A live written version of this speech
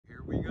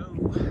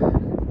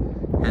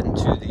go. Heading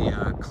to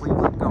the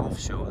Cleveland Golf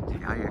Show at the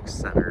IX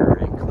Center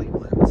in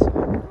Cleveland. So,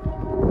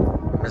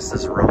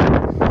 Mrs. Romey.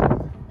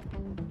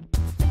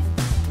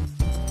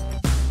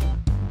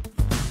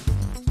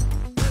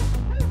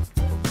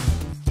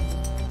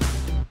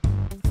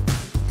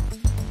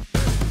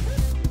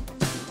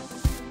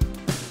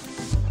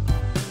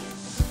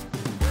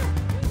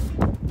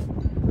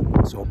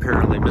 So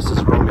apparently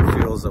Mrs. Romey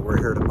feels that we're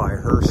here to buy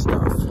her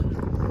stuff.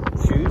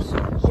 Shoes?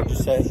 What'd you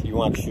say? You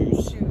want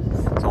shoes?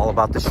 It's all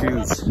about the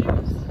shoes.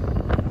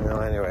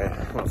 Well, anyway,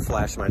 I'm gonna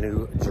flash my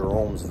new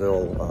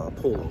Jeromesville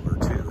pullover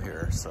too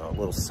here. So a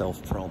little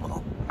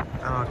self-promo.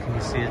 Oh, can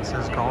you see it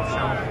says golf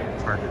show?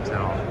 It's hard to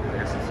tell. I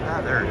guess it's,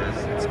 there it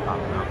is. It's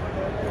popping up.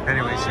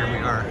 Anyways, here we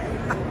are.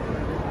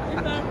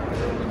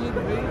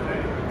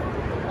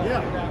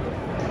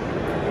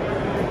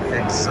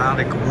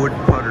 Exotic wood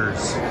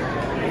putters.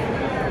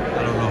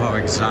 I don't know how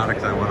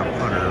exotic I want to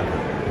put her.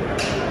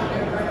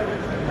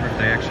 Or if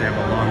they actually have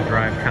a long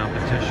drive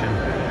competition.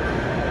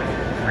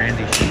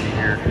 Randy should be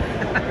here.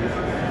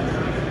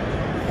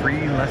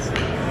 Free lessons.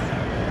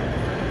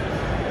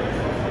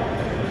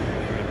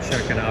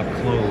 Checking out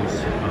clothes.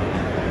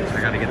 I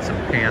got to get some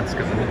pants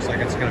because it looks like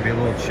it's going to be a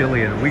little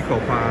chilly in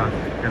Wekopa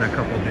in a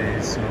couple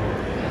days. So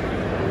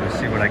we'll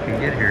see what I can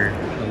get here.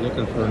 I'm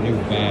looking for a new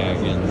bag,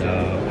 and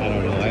I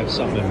don't know. I have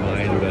something in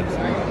mind, but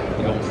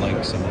I don't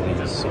like some of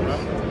these. So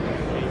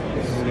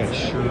we got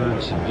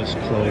shirts and just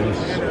clothes,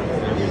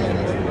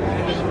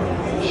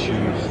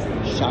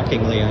 shoes.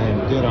 Shockingly, I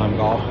am good on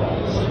golf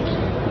balls.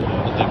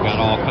 But they've got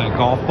all kind of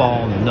golf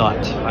ball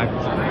nut.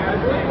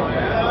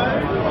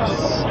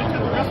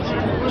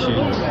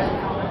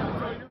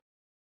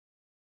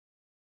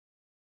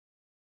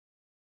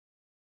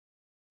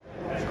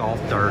 Golf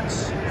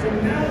darts.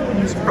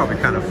 It's probably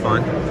kind of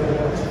fun.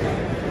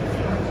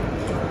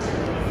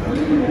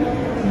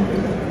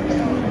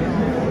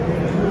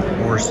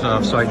 More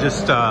stuff. So I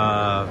just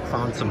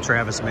found some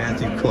Travis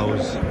Matthew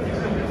clothes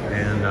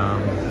and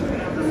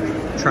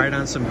tried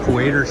on some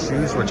Kuwaiter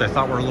shoes, which I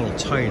thought were a little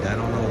tight. I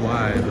don't know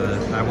why,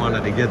 but I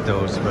wanted to get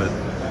those, but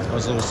I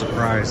was a little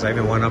surprised. I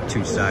even went up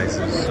 2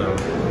 sizes. So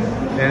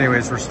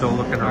anyways, we're still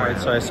looking. All right,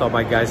 so I saw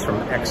my guys from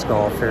X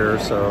Golf here,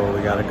 so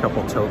we got a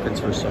couple tokens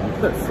for some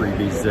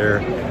freebies there.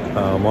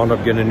 Wound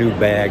up getting a new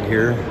bag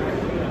here.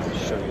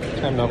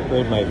 Time to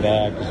upgrade my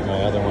bag because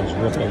my other one's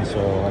ripping, so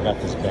I got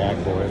this bag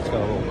boy. It's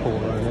got a little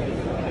cooler in it.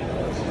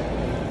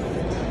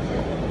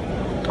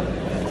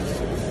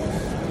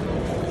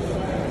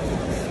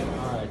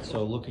 All right,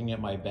 so looking at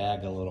my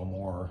bag a little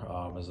more,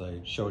 as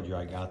I showed you,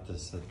 I got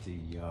this at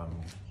the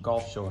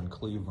golf show in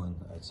Cleveland.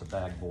 It's a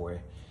bag boy,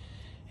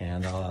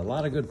 and a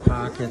lot of good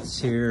pockets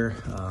here,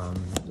 a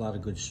lot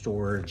of good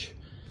storage.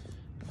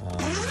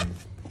 I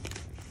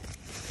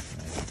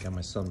got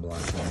my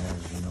sunblock on,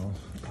 as you know.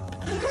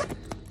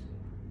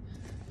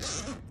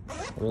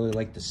 I really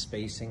like the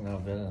spacing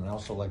of it, and I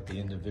also like the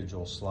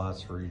individual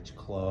slots for each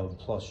club,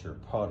 plus your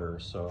putter.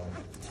 So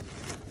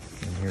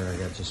in here I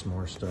got just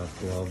more stuff,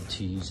 glove,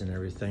 tees, and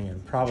everything.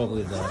 And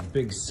probably the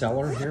big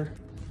seller here,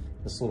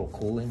 this little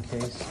cooling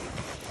case.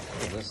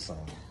 Look at this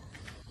thing.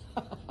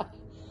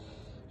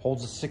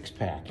 Holds a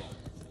 6-pack.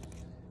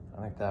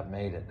 I think that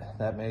made it.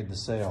 That made the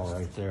sale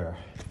right there.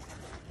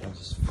 It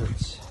just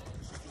fits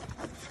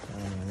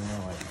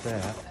like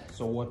that.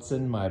 So what's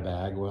in my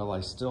bag? Well,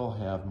 I still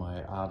have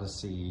my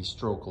Odyssey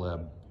Stroke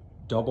Lab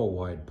double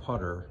wide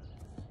putter,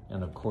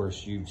 and of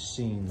course you've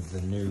seen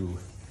the new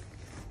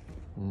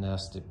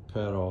Nasty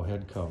Pedal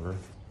head cover,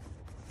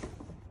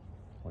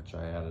 which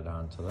I added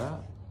on to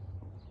that.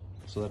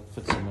 So that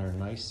fits in there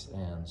nice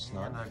and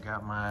snug. And I've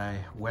got my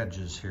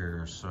wedges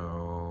here, so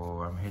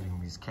I'm hitting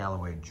these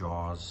Callaway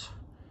Jaws.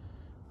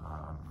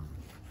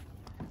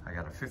 I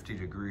got a 50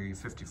 degree,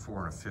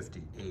 54, and a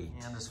 58.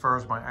 And as far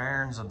as my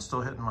irons, I'm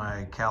still hitting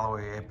my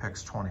Callaway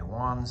Apex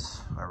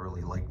 21s. I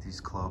really like these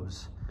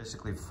clubs.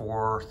 Basically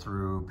 4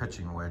 through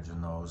pitching wedge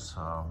in those.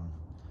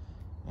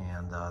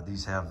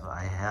 These have,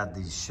 I had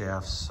these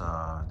shafts,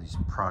 these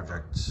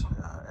Project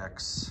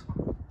X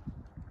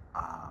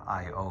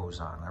IOs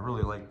on. I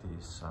really like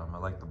these. I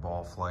like the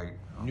ball flight.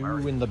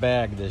 New in the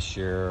bag this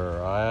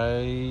year,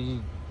 I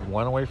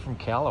went away from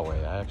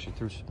Callaway. I actually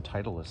threw some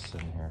Titleists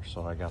in here.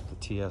 So I got the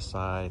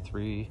TSI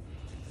 3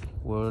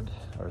 wood,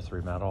 or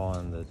 3 metal,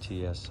 and the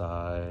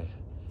TSI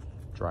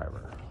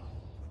driver.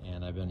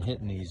 And I've been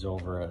hitting these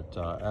over at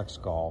X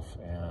Golf,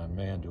 and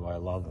man, do I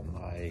love them.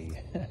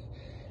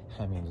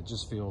 I mean, it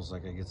just feels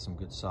like I get some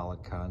good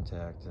solid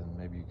contact, and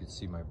maybe you could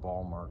see my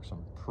ball marks.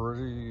 I'm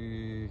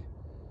pretty,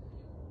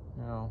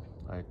 you know,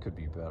 I could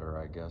be better,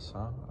 I guess,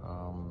 huh?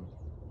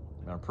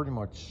 I'm pretty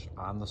much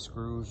on the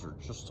screws or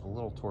just a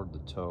little toward the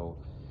toe.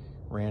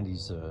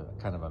 Randy's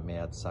kind of a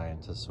mad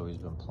scientist, so he's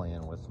been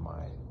playing with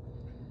my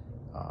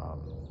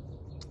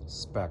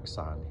specs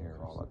on here,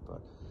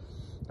 but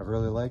I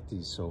really like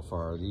these so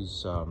far.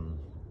 These, I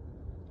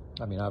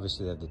mean,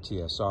 obviously they have the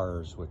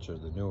TSRs, which are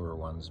the newer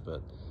ones,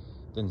 but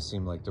didn't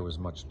seem like there was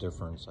much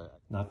difference.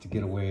 Not to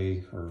get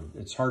away, or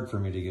it's hard for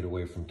me to get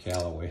away from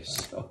Callaway,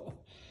 so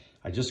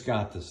I just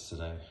got this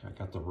today. I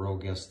got the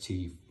Rogue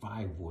ST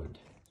 5-wood.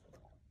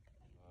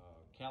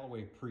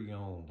 Callaway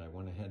pre-owned. I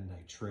went ahead and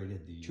I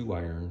traded the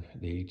 2-iron,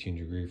 the 18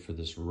 degree, for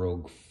this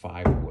Rogue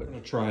 5-wood. I'm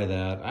gonna try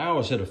that. I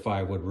always hit a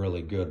 5-wood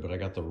really good, but I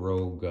got the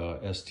Rogue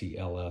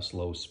STLS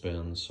low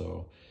spin,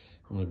 so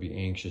I'm gonna be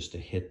anxious to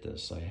hit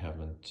this. I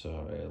haven't,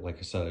 like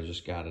I said, I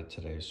just got it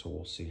today, so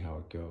we'll see how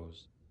it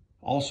goes.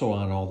 Also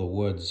on all the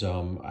woods,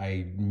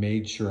 I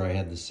made sure I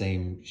had the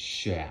same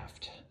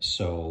shaft.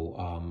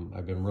 So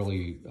I've been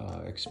really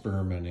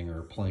experimenting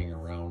or playing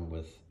around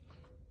with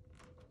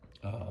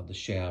the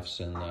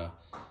shafts, and I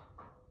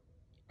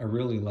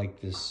really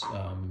like this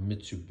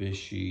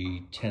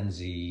Mitsubishi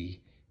Tenzi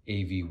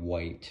AV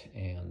White.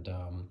 And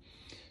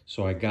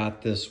so I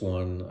got this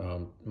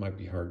one, might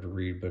be hard to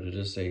read, but it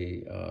is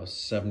a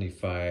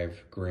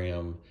 75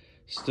 gram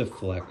stiff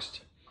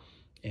flexed.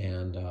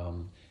 And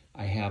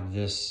I have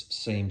this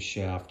same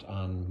shaft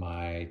on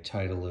my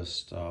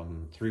Titleist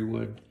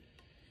 3-wood,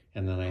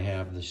 and then I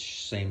have the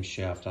same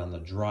shaft on the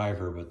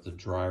driver, but the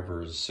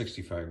driver is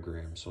 65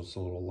 grams, so it's a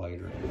little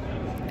lighter.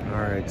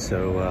 All right,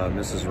 so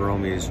Mrs.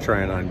 Romey is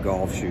trying on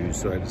golf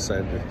shoes, so I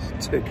decided to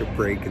take a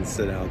break and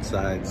sit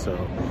outside. So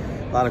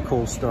a lot of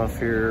cool stuff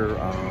here,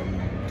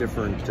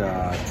 different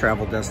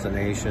travel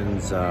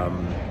destinations.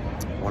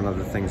 One of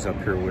the things up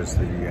here was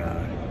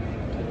the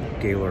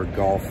Gaylord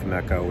Golf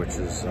Mecca, which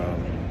is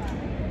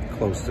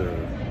close to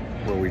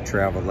where we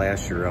traveled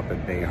last year up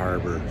at Bay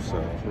Harbor.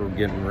 So we're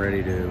getting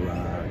ready to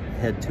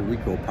head to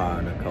Wekopa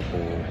in a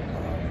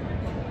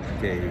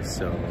couple days.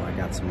 So I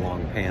got some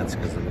long pants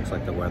because it looks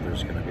like the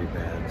weather's gonna be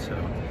bad. So,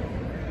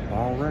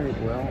 all right,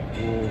 well,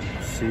 we'll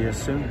see you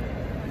soon.